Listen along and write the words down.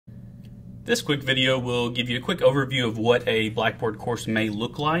This quick video will give you a quick overview of what a Blackboard course may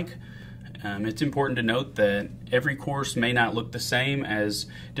look like. It's important to note that every course may not look the same, as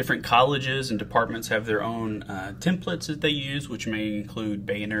different colleges and departments have their own templates that they use, which may include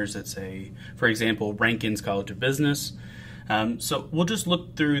banners that say, for example, Rankin's College of Business. So we'll just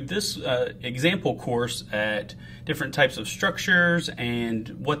look through this example course at different types of structures and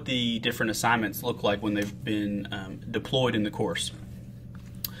what the different assignments look like when they've been deployed in the course.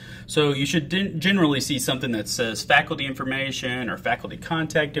 So you should generally see something that says faculty information or faculty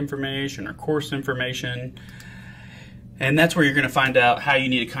contact information or course information. And that's where you're going to find out how you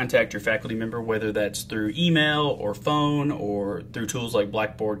need to contact your faculty member, whether that's through email or phone or through tools like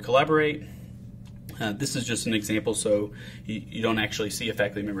Blackboard Collaborate. This is just an example, so you don't actually see a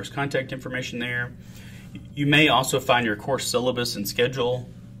faculty member's contact information there. You may also find your course syllabus and schedule.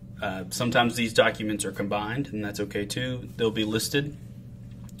 Sometimes these documents are combined, and that's okay too. They'll be listed.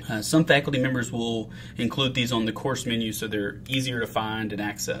 Some faculty members will include these on the course menu so they're easier to find and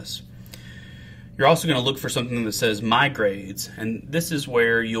access. You're also going to look for something that says My Grades, and this is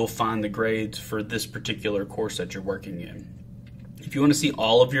where you'll find the grades for this particular course that you're working in. If you want to see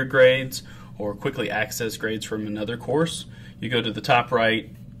all of your grades or quickly access grades from another course, you go to the top right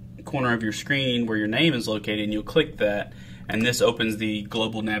corner of your screen where your name is located and you'll click that, and this opens the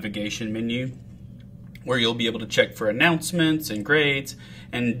global navigation menu where you'll be able to check for announcements and grades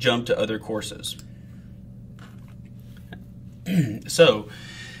and jump to other courses. So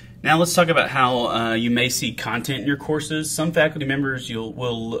now let's talk about how you may see content in your courses. Some faculty members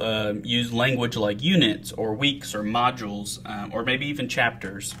will use language like units or weeks or modules or maybe even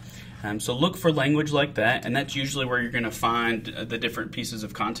chapters. So look for language like that, and that's usually where you're going to find the different pieces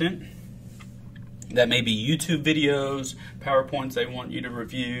of content. That may be YouTube videos, PowerPoints they want you to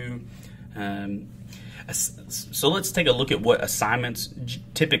review. So let's take a look at what assignments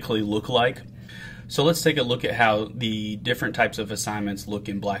typically look like. So let's take a look at how the different types of assignments look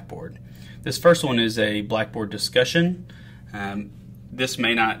in Blackboard. This first one is a Blackboard discussion. This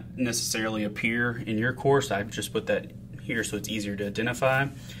may not necessarily appear in your course. I've just put that here so it's easier to identify.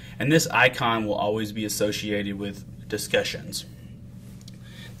 And this icon will always be associated with discussions.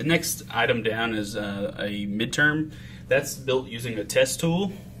 The next item down is a midterm. That's built using a test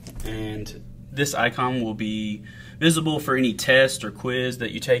tool, and this icon will be visible for any test or quiz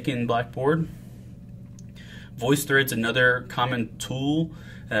that you take in Blackboard. VoiceThread's another common tool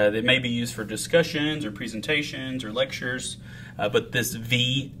that may be used for discussions or presentations or lectures, but this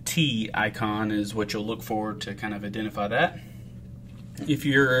VT icon is what you'll look for to kind of identify that. If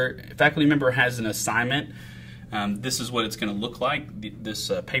your faculty member has an assignment, this is what it's going to look like,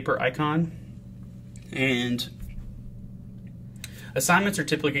 this paper icon. And assignments are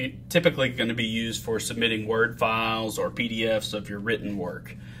typically going to be used for submitting Word files or PDFs of your written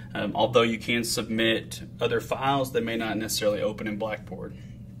work. Although you can submit other files that may not necessarily open in Blackboard.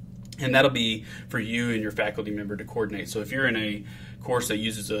 And that'll be for you and your faculty member to coordinate. So if you're in a course that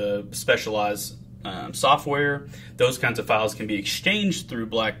uses a specialized software, those kinds of files can be exchanged through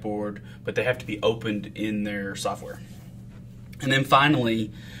Blackboard, but they have to be opened in their software. And then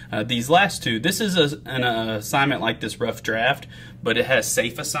finally, these last two, this is an assignment like this rough draft, but it has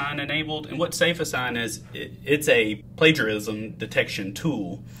Safe Assign enabled. And what Safe Assign is, it's a plagiarism detection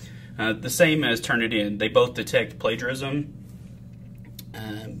tool, the same as Turnitin. They both detect plagiarism.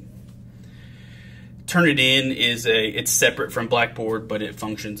 Turnitin it's separate from Blackboard, but it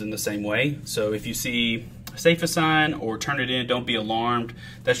functions in the same way. So if you see Safe Assign or Turnitin, don't be alarmed.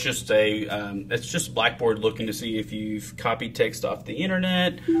 That's just Blackboard looking to see if you've copied text off the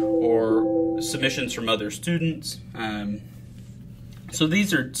internet or submissions from other students. So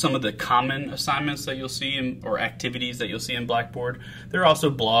these are some of the common assignments that you'll see or activities that you'll see in Blackboard. There are also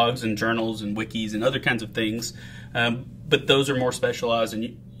blogs and journals and wikis and other kinds of things, but those are more specialized,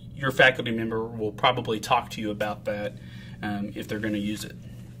 and your faculty member will probably talk to you about that if they're going to use it.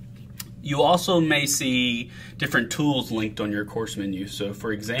 You also may see different tools linked on your course menu. So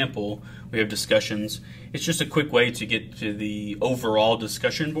for example, we have discussions. It's just a quick way to get to the overall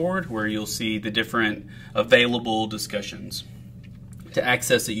discussion board where you'll see the different available discussions. To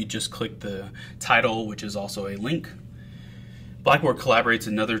access it, you just click the title, which is also a link. Blackboard Collaborate's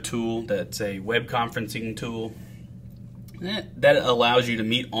another tool that's a web conferencing tool. That allows you to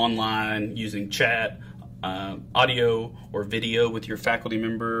meet online using chat, audio or video with your faculty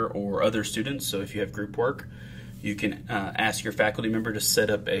member or other students. So if you have group work, you can ask your faculty member to set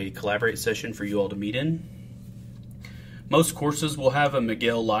up a Collaborate session for you all to meet in. Most courses will have a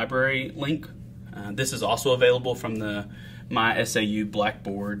Miguel Library link. This is also available from the My SAU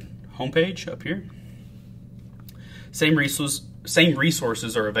Blackboard homepage up here. Same same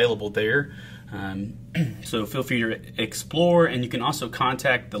resources are available there. So feel free to explore, and you can also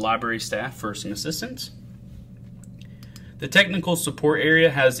contact the library staff for some assistance. The technical support area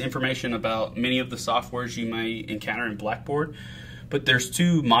has information about many of the softwares you may encounter in Blackboard, but there's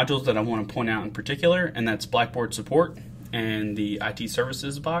two modules that I want to point out in particular, and that's Blackboard support and the IT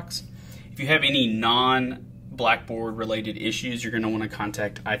services box. If you have any non-Blackboard related issues, you're going to want to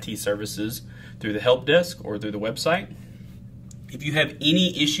contact IT services through the help desk or through the website. If you have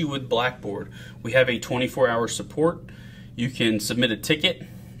any issue with Blackboard, we have a 24-hour support. You can submit a ticket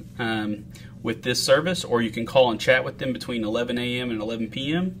with this service, or you can call and chat with them between 11 a.m. and 11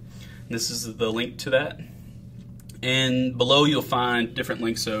 p.m. This is the link to that. And below you'll find different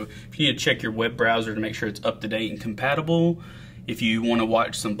links, so if you need to check your web browser to make sure it's up to date and compatible, if you want to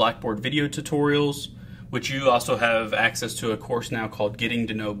watch some Blackboard video tutorials, which you also have access to a course now called Getting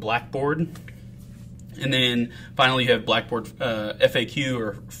to Know Blackboard. And then finally you have Blackboard FAQ,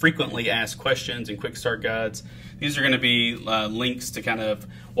 or frequently asked questions, and quick start guides. These are going to be links to kind of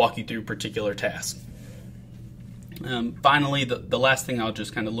walk you through particular tasks. Finally, the last thing I'll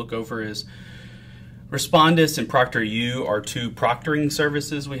just kind of look over is Respondus and ProctorU are two proctoring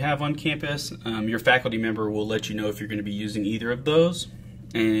services we have on campus. Your faculty member will let you know if you're going to be using either of those,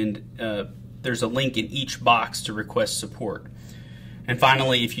 and there's a link in each box to request support. And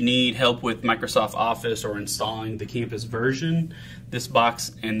finally, if you need help with Microsoft Office or installing the campus version, this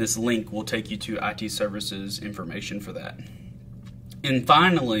box and this link will take you to IT services information for that. And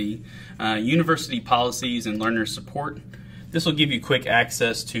finally, university policies and learner support. This will give you quick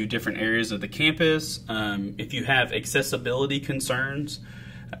access to different areas of the campus. If you have accessibility concerns,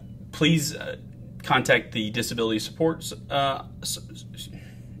 please contact the disability supports.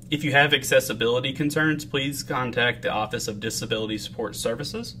 If you have accessibility concerns, please contact the Office of Disability Support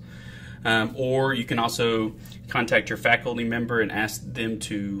Services. Or you can also contact your faculty member and ask them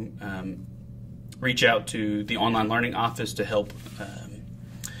to reach out to the online learning office to help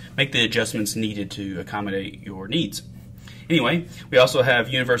make the adjustments needed to accommodate your needs. Anyway, we also have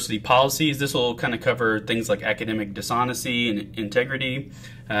university policies. This will kind of cover things like academic dishonesty and integrity.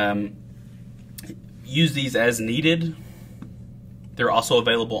 Use these as needed. They're also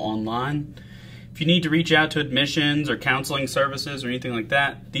available online. If you need to reach out to admissions or counseling services or anything like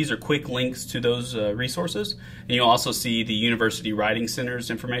that, these are quick links to those resources. And you'll also see the University Writing Center's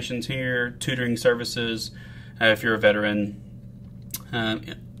information here, tutoring services if you're a veteran.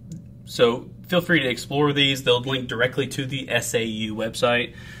 So feel free to explore these. They'll link directly to the SAU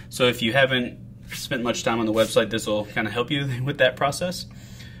website. So if you haven't spent much time on the website, this will kind of help you with that process.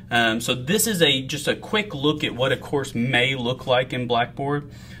 So this is just a quick look at what a course may look like in Blackboard.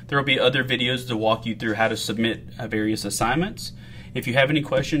 There will be other videos to walk you through how to submit various assignments. If you have any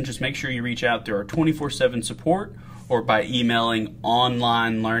questions, just make sure you reach out through our 24/7 support or by emailing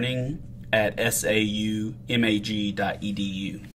onlinelearning@saumag.edu.